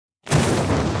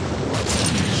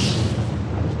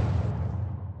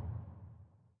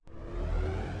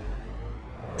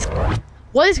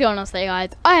What is going on today,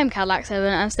 guys? I am Cadillac7,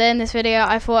 and today in this video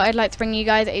I thought I'd like to bring you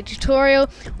guys a tutorial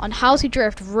on how to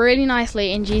drift really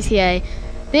nicely in GTA.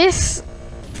 This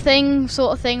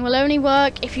sort of thing will only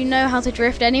work if you know how to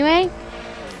drift anyway,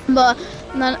 but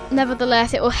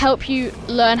nevertheless it will help you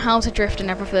learn how to drift and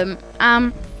everything.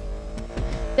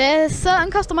 There's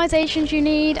certain customizations you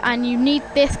need, and you need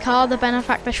this car, the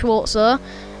Benefactor Schwarzer.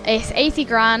 It's 80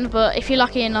 grand, but if you're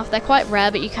lucky enough they're quite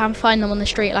rare, but you can find them on the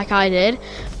street like I did.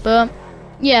 But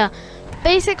yeah,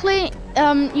 basically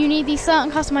you need these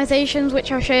certain customizations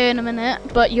which I'll show you in a minute,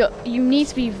 but you need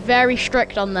to be very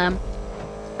strict on them.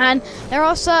 And there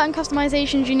are certain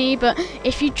customizations you need, but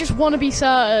if you just want to be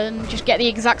certain, just get the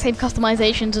exact same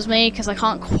customizations as me, because I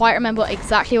can't quite remember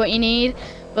exactly what you need.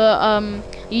 But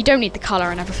you don't need the colour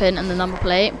and everything and the number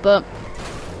plate. But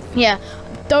yeah,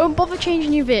 don't bother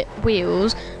changing your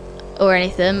wheels or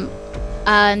anything,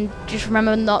 and just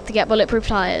remember not to get bulletproof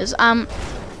tyres.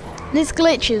 This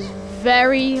glitch is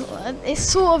it's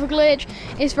sort of a glitch,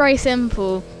 it's very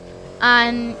simple.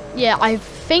 And yeah, I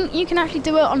think you can actually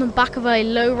do it on the back of a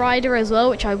lowrider as well,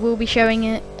 which I will be showing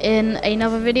it in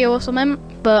another video or something.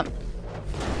 But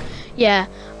yeah,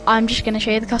 I'm just going to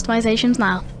show you the customizations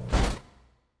now.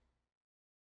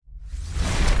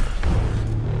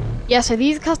 Yeah, so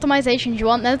these are customizations you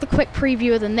want. There's the quick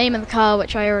preview of the name of the car,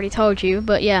 which I already told you.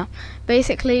 But yeah,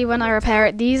 basically when I repair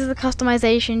it, these are the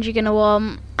customizations you're gonna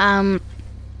want.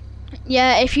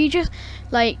 Yeah, if you just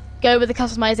like go with the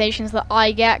customizations that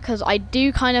I get, because I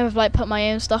do kind of like put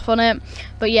my own stuff on it.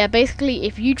 But yeah, basically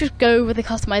if you just go with the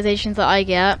customizations that I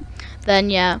get, then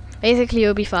yeah, basically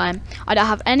you'll be fine. I don't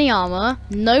have any armor,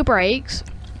 no brakes,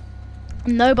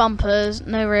 no bumpers,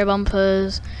 no rear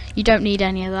bumpers. You don't need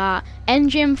any of that.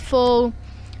 Engine full,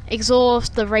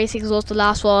 exhaust, the race exhaust, the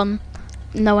last one.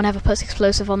 No one ever puts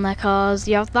explosive on their cars.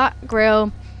 You have that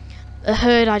grille. The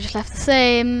hood I just left the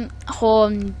same.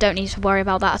 Horn, don't need to worry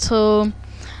about that at all.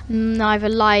 Neither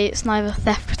lights, neither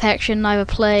theft protection, neither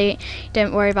plate.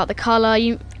 Don't worry about the colour.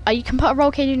 You can put a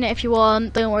roll cage in it if you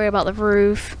want. Don't worry about the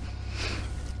roof.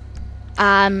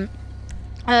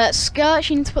 Skirts,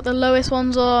 you need to put the lowest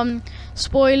ones on.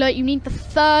 Spoiler, you need the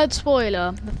third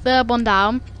spoiler, the third one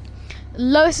down.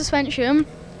 Lowest suspension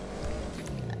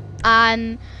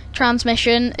and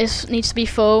transmission needs to be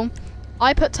full.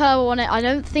 I put turbo on it. I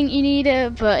don't think you need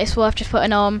it, but it's worth just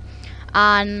putting on.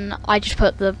 And I just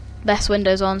put the best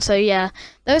windows on. So yeah,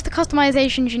 those are the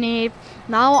customizations you need.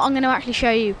 Now I'm going to actually show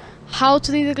you how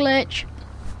to do the glitch.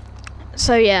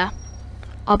 So yeah,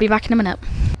 I'll be back in a minute.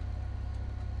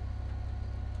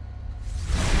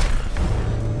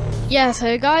 Yeah,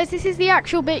 so guys, this is the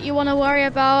actual bit you want to worry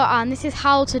about, and this is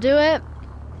how to do it.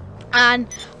 And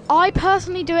I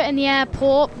personally do it in the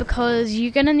airport because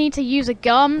you're going to need to use a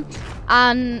gun,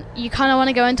 and you kind of want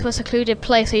to go into a secluded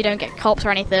place so you don't get cops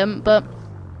or anything. But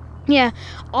yeah,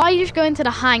 I just go into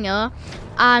the hangar,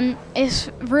 and it's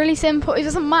really simple. It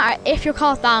doesn't matter if your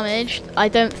car's damaged. I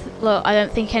don't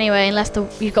think anyway, unless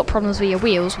you've got problems with your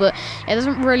wheels, but it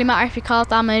doesn't really matter if your car's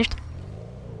damaged.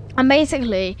 And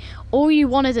basically all you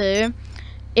want to do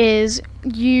is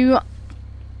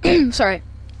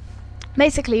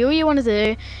basically all you want to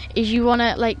do is you want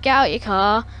to like get out your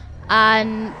car,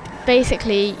 and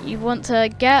basically you want to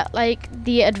get like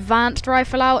the advanced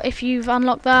rifle out if you've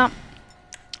unlocked that.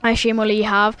 I assume all you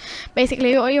have.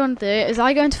 Basically what you want to do is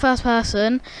I go into first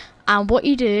person, and what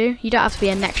you do, you don't have to be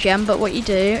in next gen, but what you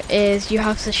do is you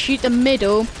have to shoot the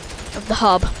middle of the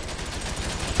hub.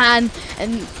 And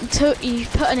until you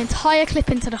put an entire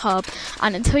clip into the hub,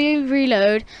 and until you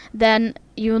reload, then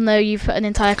you'll know you've put an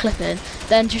entire clip in.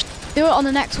 Then just do it on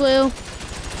the next wheel,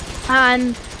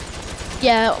 and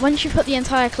yeah, once you put the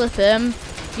entire clip in,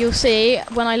 you'll see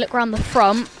when I look around the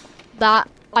front that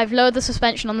I've lowered the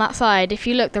suspension on that side. If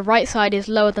you look, the right side is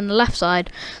lower than the left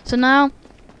side. So now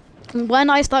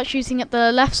when I start shooting at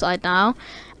the left side now,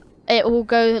 it will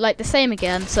go like the same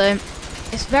again. So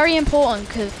it's very important,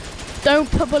 because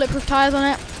don't put bulletproof tyres on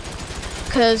it,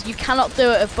 because you cannot do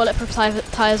it with bulletproof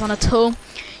tyres on at all.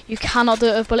 You cannot do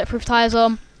it with bulletproof tyres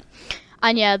on.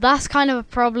 And yeah, that's kind of a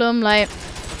problem. Like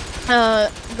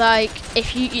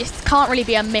if you can't really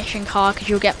be a mission car because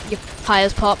you'll get your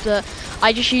tyres popped.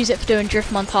 I just use it for doing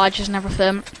drift montages and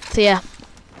everything. So yeah,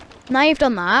 now you've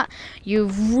done that,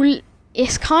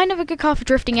 it's kind of a good car for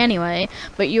drifting anyway,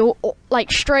 but you'll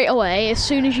like straight away, as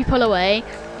soon as you pull away,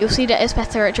 you'll see that it's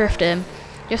better at drifting.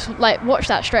 Just like watch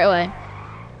that straight away.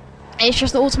 It's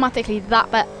just automatically that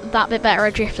bit better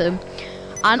at drifting.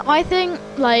 And I think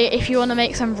like if you want to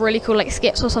make some really cool like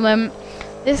skips or something,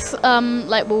 this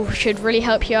should really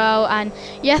help you out. And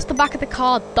yes, the back of the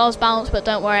car does bounce, but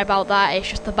don't worry about that. It's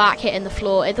just the back hitting the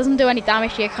floor. It doesn't do any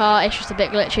damage to your car. It's just a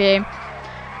bit glitchy.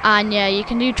 and yeah, you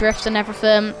can do drifts and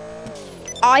everything.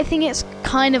 I think it's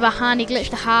kind of a handy glitch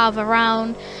to have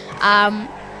around.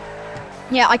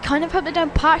 Yeah, I kind of hope they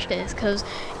don't patch this, because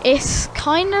it's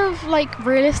kind of like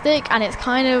realistic, and it's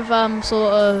kind of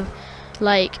sort of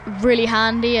like really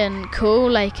handy and cool,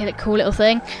 like a cool little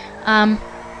thing.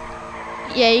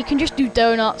 Yeah, you can just do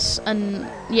donuts, and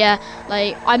yeah,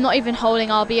 like I'm not even holding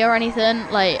RB or anything,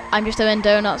 like I'm just doing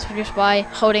donuts just by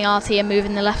holding RT and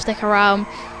moving the left stick around.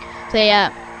 So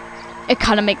yeah, it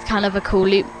kind of makes kind of a cool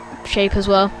loop shape as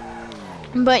well.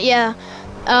 But yeah,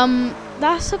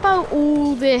 that's about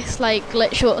all this like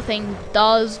glitch sort of thing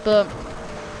does. But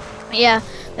yeah,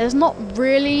 there's not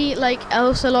really like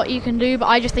else a lot you can do, but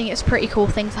I just think it's a pretty cool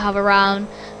thing to have around.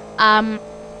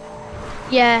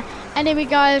 Yeah, anyway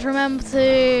guys, remember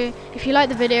to, if you like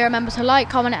the video, remember to like,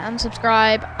 comment and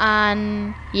subscribe,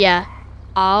 and yeah,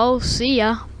 I'll see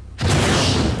ya.